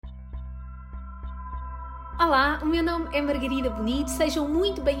Olá, o meu nome é Margarida Bonito, sejam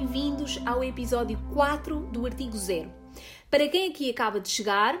muito bem-vindos ao episódio 4 do Artigo 0. Para quem aqui acaba de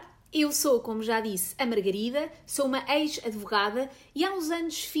chegar, eu sou, como já disse, a Margarida, sou uma ex-advogada e há uns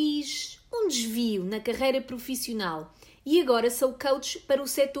anos fiz um desvio na carreira profissional e agora sou coach para o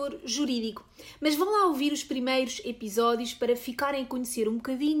setor jurídico. Mas vão lá ouvir os primeiros episódios para ficarem a conhecer um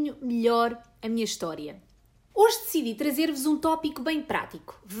bocadinho melhor a minha história. Hoje decidi trazer-vos um tópico bem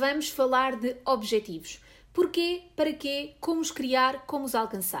prático. Vamos falar de objetivos. Porquê, para quê, como os criar, como os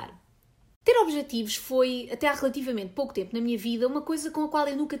alcançar. Ter objetivos foi, até há relativamente pouco tempo na minha vida, uma coisa com a qual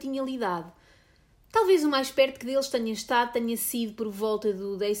eu nunca tinha lidado. Talvez o mais perto que deles tenha sido por volta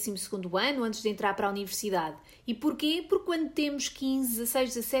do 12º ano, antes de entrar para a universidade. E porquê? Porque quando temos 15,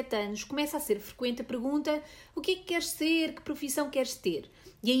 16, 17 anos, começa a ser frequente a pergunta: o que é que queres ser? Que profissão queres ter?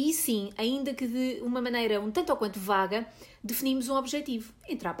 E aí sim, ainda que de uma maneira um tanto ou quanto vaga, definimos um objetivo: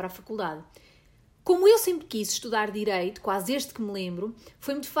 entrar para a faculdade. Como eu sempre quis estudar Direito, quase desde que me lembro,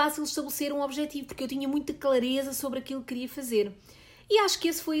 foi muito fácil estabelecer um objetivo, porque eu tinha muita clareza sobre aquilo que queria fazer. E acho que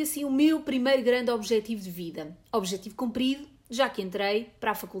esse foi assim o meu primeiro grande objetivo de vida. Objetivo cumprido, já que entrei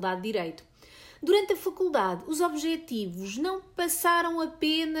para a Faculdade de Direito. Durante a faculdade, os objetivos não passaram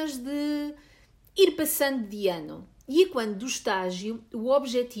apenas de ir passando de ano. E quando do estágio, o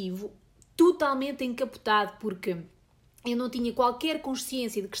objetivo totalmente encapotado, porque eu não tinha qualquer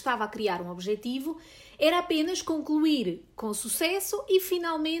consciência de que estava a criar um objetivo, era apenas concluir com sucesso e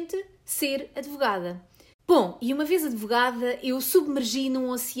finalmente ser advogada. Bom, e uma vez advogada, eu submergi num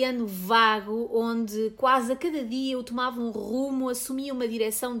oceano vago onde quase a cada dia eu tomava um rumo, assumia uma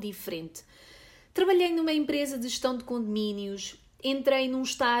direção diferente. Trabalhei numa empresa de gestão de condomínios, entrei num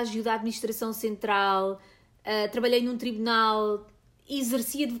estágio da administração central, trabalhei num tribunal,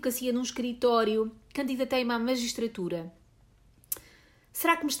 exerci advocacia num escritório, candidatei-me à magistratura.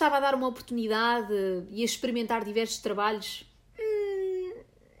 Será que me estava a dar uma oportunidade e a experimentar diversos trabalhos?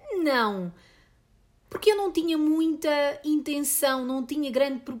 Não. Porque eu não tinha muita intenção, não tinha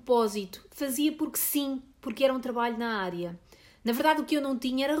grande propósito. Fazia porque sim, porque era um trabalho na área. Na verdade, o que eu não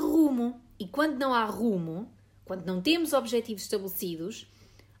tinha era rumo. E quando não há rumo, quando não temos objetivos estabelecidos,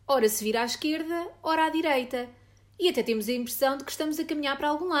 ora se vira à esquerda, ora à direita. E até temos a impressão de que estamos a caminhar para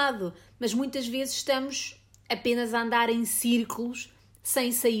algum lado, mas muitas vezes estamos apenas a andar em círculos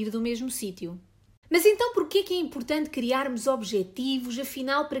sem sair do mesmo sítio. Mas então porquê que é importante criarmos objetivos?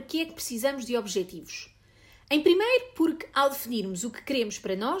 Afinal, para que é que precisamos de objetivos? Em primeiro, porque ao definirmos o que queremos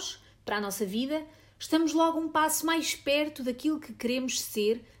para nós, para a nossa vida, estamos logo um passo mais perto daquilo que queremos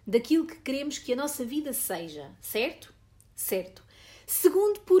ser, daquilo que queremos que a nossa vida seja, certo? Certo.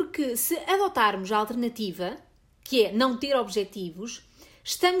 Segundo, porque se adotarmos a alternativa, que é não ter objetivos,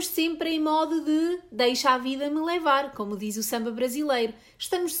 estamos sempre em modo de deixa a vida me levar, como diz o samba brasileiro.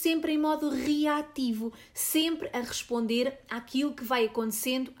 Estamos sempre em modo reativo, sempre a responder àquilo que vai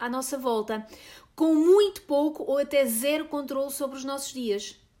acontecendo à nossa volta, com muito pouco ou até zero controle sobre os nossos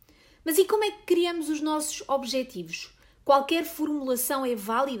dias. Mas e como é que criamos os nossos objetivos? Qualquer formulação é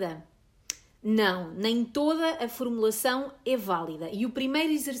válida? Não, nem toda a formulação é válida. E o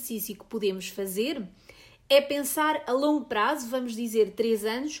primeiro exercício que podemos fazer é pensar a longo prazo, vamos dizer 3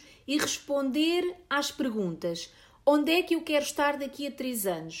 anos, e responder às perguntas. Onde é que eu quero estar daqui a 3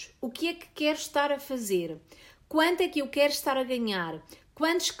 anos? O que é que quero estar a fazer? Quanto é que eu quero estar a ganhar?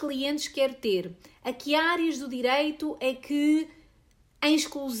 Quantos clientes quero ter? A que áreas do direito é que, em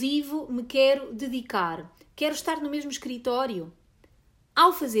exclusivo, me quero dedicar? Quero estar no mesmo escritório?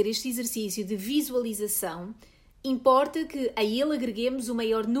 Ao fazer este exercício de visualização, importa que a ele agreguemos o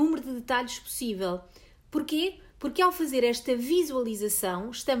maior número de detalhes possível. Porquê? Porque ao fazer esta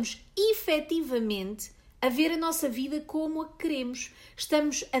visualização, estamos efetivamente a ver a nossa vida como a queremos.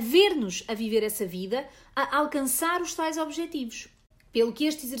 Estamos a ver-nos a viver essa vida, a alcançar os tais objetivos. Pelo que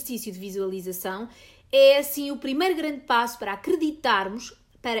este exercício de visualização é, assim, o primeiro grande passo para acreditarmos,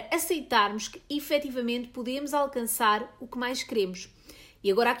 para aceitarmos que efetivamente podemos alcançar o que mais queremos.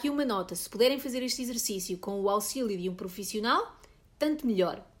 E agora aqui uma nota: se puderem fazer este exercício com o auxílio de um profissional, tanto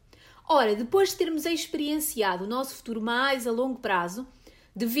melhor. Ora, depois de termos experienciado o nosso futuro mais a longo prazo,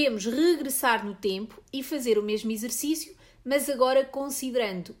 devemos regressar no tempo e fazer o mesmo exercício, mas agora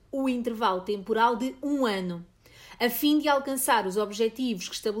considerando o intervalo temporal de 1 ano. A fim de alcançar os objetivos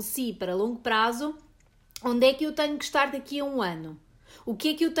que estabeleci para longo prazo, onde é que eu tenho que estar daqui a 1 ano? O que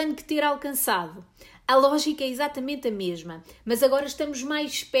é que eu tenho que ter alcançado? A lógica é exatamente a mesma, mas agora estamos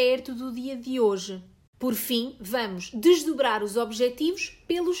mais perto do dia de hoje. Por fim, vamos desdobrar os objetivos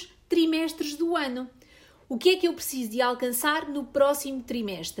pelos trimestres do ano. O que é que eu preciso de alcançar no próximo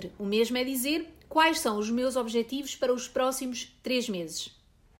trimestre? O mesmo é dizer quais são os meus objetivos para os próximos 3 meses.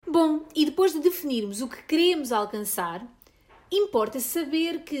 Bom, e depois de definirmos o que queremos alcançar, importa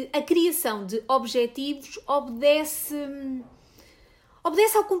saber que a criação de objetivos obedece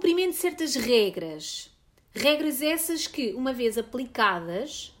ao cumprimento de certas regras. Regras essas que, uma vez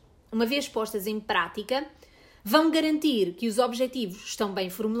aplicadas, uma vez postas em prática, vão garantir que os objetivos estão bem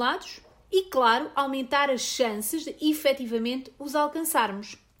formulados e, claro, aumentar as chances de efetivamente os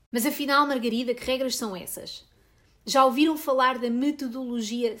alcançarmos. Mas afinal, Margarida, que regras são essas? Já ouviram falar da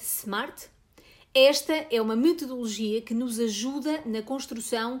metodologia SMART? Esta é uma metodologia que nos ajuda na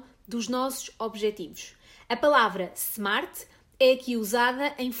construção dos nossos objetivos. A palavra SMART é aqui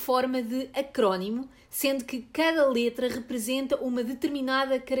usada em forma de acrónimo, sendo que cada letra representa uma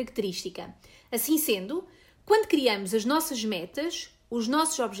determinada característica. Assim sendo, quando criamos as nossas metas, os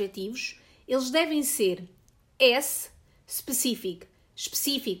nossos objetivos, eles devem ser S, specific,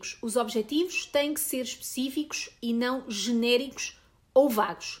 específicos. Os objetivos têm que ser específicos e não genéricos ou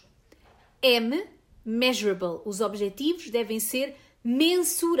vagos. M, measurable. Os objetivos devem ser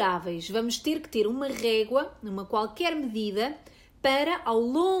mensuráveis. Vamos ter que ter uma régua, uma qualquer medida, para, ao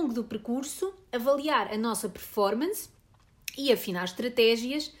longo do percurso, avaliar a nossa performance e afinar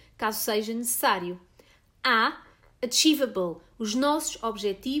estratégias, caso seja necessário. A, achievable. Os nossos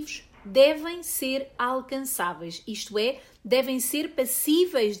objetivos devem ser alcançáveis, isto é, devem ser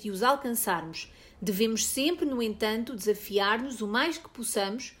passíveis de os alcançarmos. Devemos sempre, no entanto, desafiar-nos o mais que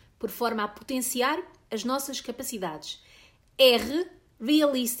possamos, por forma a potenciar as nossas capacidades. R,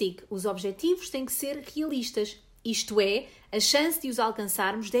 realistic. Os objetivos têm que ser realistas, isto é, a chance de os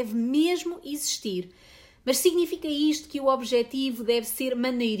alcançarmos deve mesmo existir. Mas significa isto que o objetivo deve ser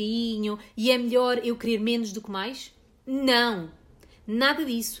maneirinho e é melhor eu querer menos do que mais? Não, nada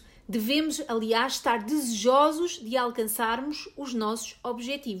disso. Devemos, aliás, estar desejosos de alcançarmos os nossos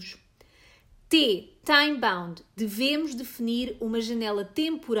objetivos. T, time-bound. Devemos definir uma janela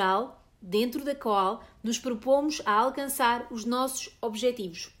temporal dentro da qual nos propomos a alcançar os nossos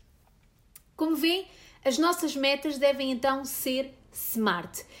objetivos. Como vêem, as nossas metas devem então ser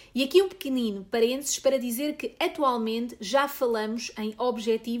SMART. E aqui um pequenino parênteses para dizer que atualmente já falamos em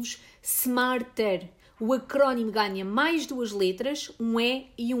objetivos SMARTER. O acrónimo ganha mais duas letras, um E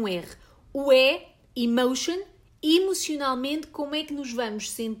e um R. O E, emotion, emocionalmente como é que nos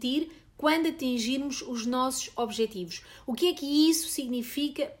vamos sentir quando atingirmos os nossos objetivos. O que é que isso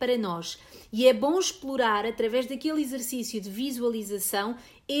significa para nós? E é bom explorar, através daquele exercício de visualização,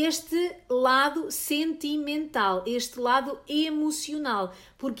 este lado sentimental, este lado emocional,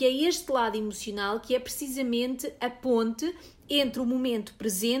 porque é este lado emocional que é precisamente a ponte entre o momento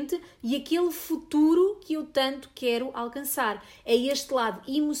presente e aquele futuro que eu tanto quero alcançar. É este lado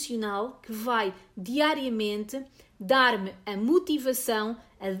emocional que vai diariamente dar-me a motivação,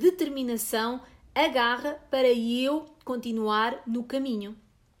 a determinação, a garra para eu continuar no caminho.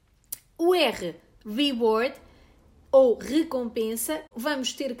 O R, reward, ou recompensa,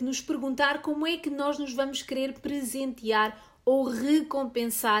 vamos ter que nos perguntar como é que nós nos vamos querer presentear ou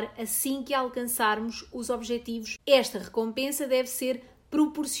recompensar assim que alcançarmos os objetivos. Esta recompensa deve ser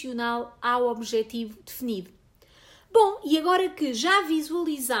proporcional ao objetivo definido. Bom, e agora que já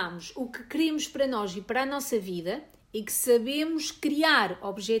visualizamos o que queremos para nós e para a nossa vida e que sabemos criar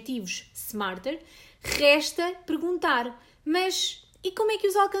objetivos SMARTER, resta perguntar, mas e como é que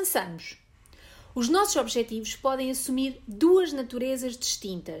os alcançamos? Os nossos objetivos podem assumir duas naturezas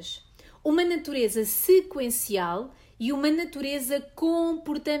distintas. Uma natureza sequencial e uma natureza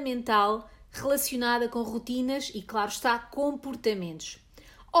comportamental relacionada com rotinas e, claro está, comportamentos.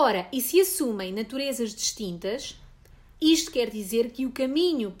 Ora, e se assumem naturezas distintas, isto quer dizer que o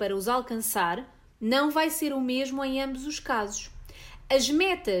caminho para os alcançar não vai ser o mesmo em ambos os casos. As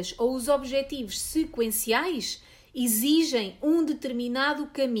metas ou os objetivos sequenciais exigem um determinado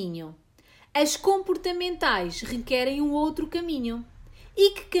caminho. As comportamentais requerem um outro caminho.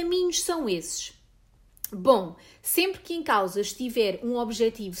 E que caminhos são esses? Bom, sempre que em causa estiver um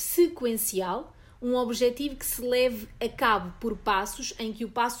objetivo sequencial, um objetivo que se leve a cabo por passos, em que o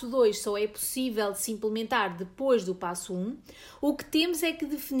passo 2 só é possível de se implementar depois do passo 1, o que temos é que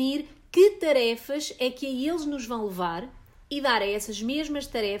definir que tarefas é que a eles nos vão levar e dar a essas mesmas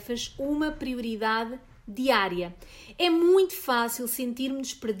tarefas uma prioridade diária. É muito fácil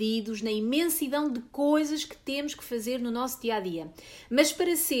sentirmos perdidos na imensidão de coisas que temos que fazer no nosso dia-a-dia. Mas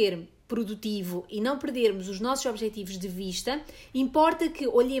para ser produtivo e não perdermos os nossos objetivos de vista, importa que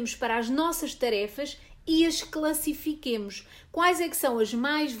olhemos para as nossas tarefas e as classifiquemos. Quais é que são as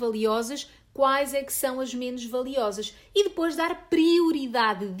mais valiosas, quais é que são as menos valiosas e depois dar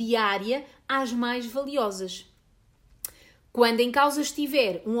prioridade diária às mais valiosas. Quando em causa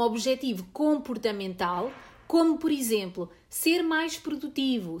estiver um objetivo comportamental, como por exemplo, ser mais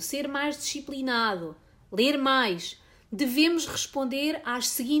produtivo, ser mais disciplinado, ler mais, devemos responder às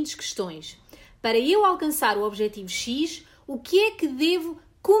seguintes questões. Para eu alcançar o objetivo X, o que é que devo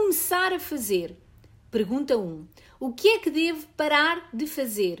começar a fazer? Pergunta 1. O que é que devo parar de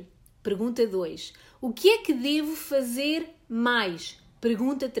fazer? Pergunta 2. O que é que devo fazer mais?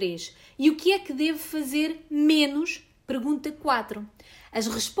 Pergunta 3. E o que é que devo fazer menos? Pergunta 4. As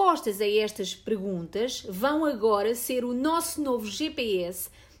respostas a estas perguntas vão agora ser o nosso novo GPS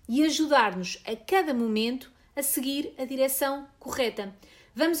e ajudar-nos a cada momento a seguir a direção correta.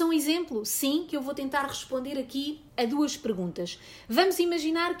 Vamos a um exemplo? Sim, que eu vou tentar responder aqui a 2 perguntas. Vamos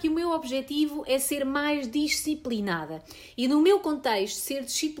imaginar que o meu objetivo é ser mais disciplinada. E no meu contexto, ser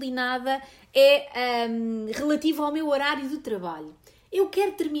disciplinada é relativo ao meu horário de trabalho. Eu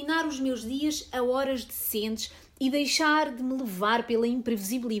quero terminar os meus dias a horas decentes e deixar de me levar pela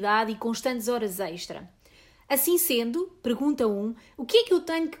imprevisibilidade e constantes horas extra. Assim sendo, pergunta 1, o que é que eu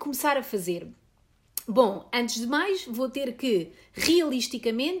tenho que começar a fazer? Bom, antes de mais, vou ter que,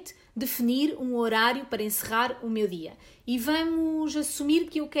 realisticamente, definir um horário para encerrar o meu dia. E vamos assumir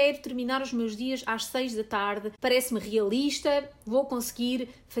que eu quero terminar os meus dias às 6 da tarde. Parece-me realista, vou conseguir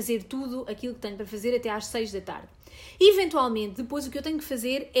fazer tudo aquilo que tenho para fazer até às 6 da tarde. Eventualmente, depois o que eu tenho que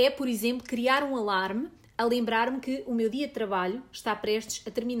fazer é, por exemplo, criar um alarme a lembrar-me que o meu dia de trabalho está prestes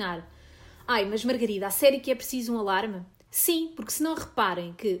a terminar. Ai, mas Margarida, a sério que é preciso um alarme? Sim, porque senão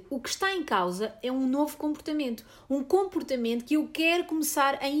reparem que o que está em causa é um novo comportamento. Um comportamento que eu quero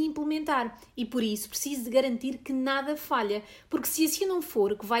começar a implementar. E por isso preciso de garantir que nada falha. Porque se assim não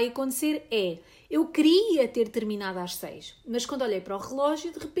for, o que vai acontecer é... Eu queria ter terminado às 6, mas quando olhei para o relógio,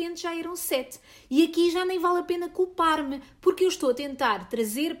 de repente já eram 7. E aqui já nem vale a pena culpar-me, porque eu estou a tentar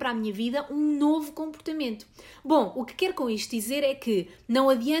trazer para a minha vida um novo comportamento. Bom, o que quero com isto dizer é que não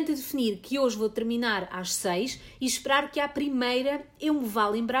adianta definir que hoje vou terminar às 6 e esperar que à primeira eu me vá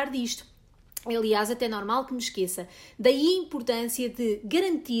lembrar disto. Aliás, até é normal que me esqueça. Daí a importância de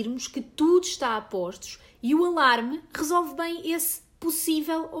garantirmos que tudo está a postos e o alarme resolve bem esse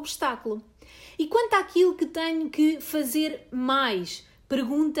possível obstáculo. E quanto àquilo que tenho que fazer mais?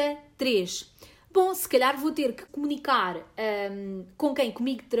 Pergunta 3. Bom, se calhar vou ter que comunicar com quem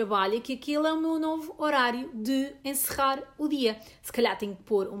comigo trabalha que aquele é o meu novo horário de encerrar o dia. Se calhar tenho que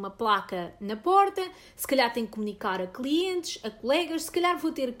pôr uma placa na porta, se calhar tenho que comunicar a clientes, a colegas, se calhar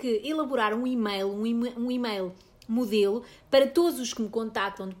vou ter que elaborar um e-mail modelo para todos os que me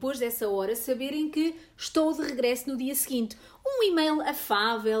contactam depois dessa hora saberem que estou de regresso no dia seguinte. Um e-mail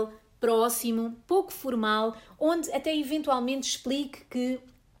afável, próximo, pouco formal, onde até eventualmente explique que,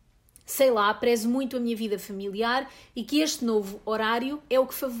 sei lá, prezo muito a minha vida familiar e que este novo horário é o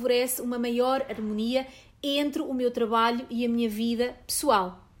que favorece uma maior harmonia entre o meu trabalho e a minha vida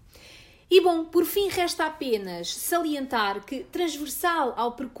pessoal. E bom, por fim resta apenas salientar que transversal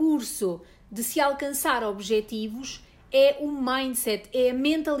ao percurso de se alcançar objetivos é o mindset, é a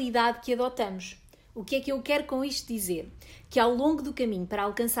mentalidade que adotamos. O que é que eu quero com isto dizer? Que ao longo do caminho para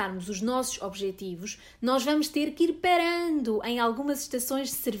alcançarmos os nossos objetivos, nós vamos ter que ir parando em algumas estações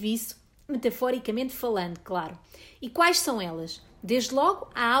de serviço, metaforicamente falando, claro. E quais são elas? Desde logo,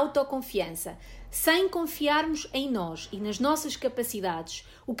 a autoconfiança. Sem confiarmos em nós e nas nossas capacidades,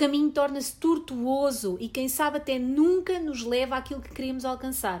 o caminho torna-se tortuoso e, quem sabe, até nunca nos leva àquilo que queremos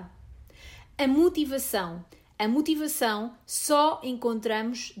alcançar. A motivação. A motivação só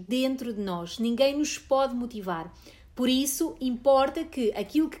encontramos dentro de nós. Ninguém nos pode motivar. Por isso, importa que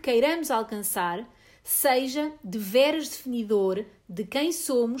aquilo que queiramos alcançar seja de veras definidor de quem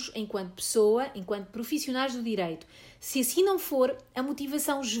somos enquanto pessoa, enquanto profissionais do direito. Se assim não for, a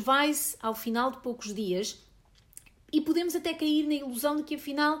motivação esvai-se ao final de poucos dias e podemos até cair na ilusão de que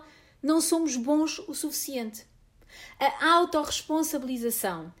afinal não somos bons o suficiente. A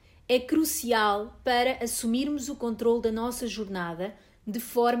autorresponsabilização é crucial para assumirmos o controle da nossa jornada de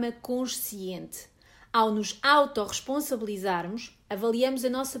forma consciente. Ao nos autorresponsabilizarmos, avaliamos a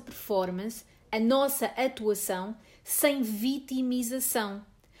nossa performance, a nossa atuação, sem vitimização.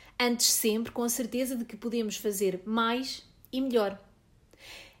 Antes sempre com a certeza de que podemos fazer mais e melhor.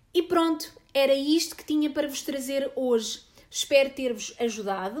 E pronto, era isto que tinha para vos trazer hoje. Espero ter-vos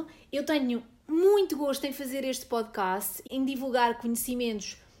ajudado. Eu tenho muito gosto em fazer este podcast, em divulgar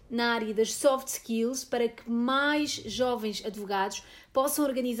conhecimentos na área das soft skills para que mais jovens advogados possam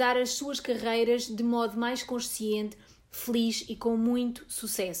organizar as suas carreiras de modo mais consciente, feliz e com muito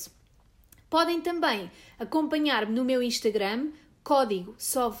sucesso. Podem também acompanhar-me no meu Instagram, código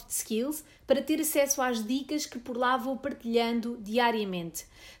Soft Skills para ter acesso às dicas que por lá vou partilhando diariamente.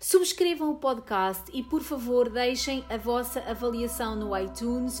 Subscrevam o podcast e, por favor, deixem a vossa avaliação no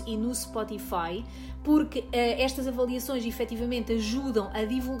iTunes e no Spotify, porque estas avaliações efetivamente ajudam a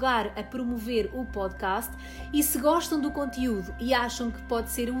divulgar, a promover o podcast, e se gostam do conteúdo e acham que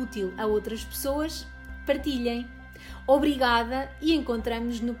pode ser útil a outras pessoas, partilhem. Obrigada e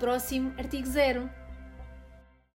encontramos-nos no próximo Artigo Zero.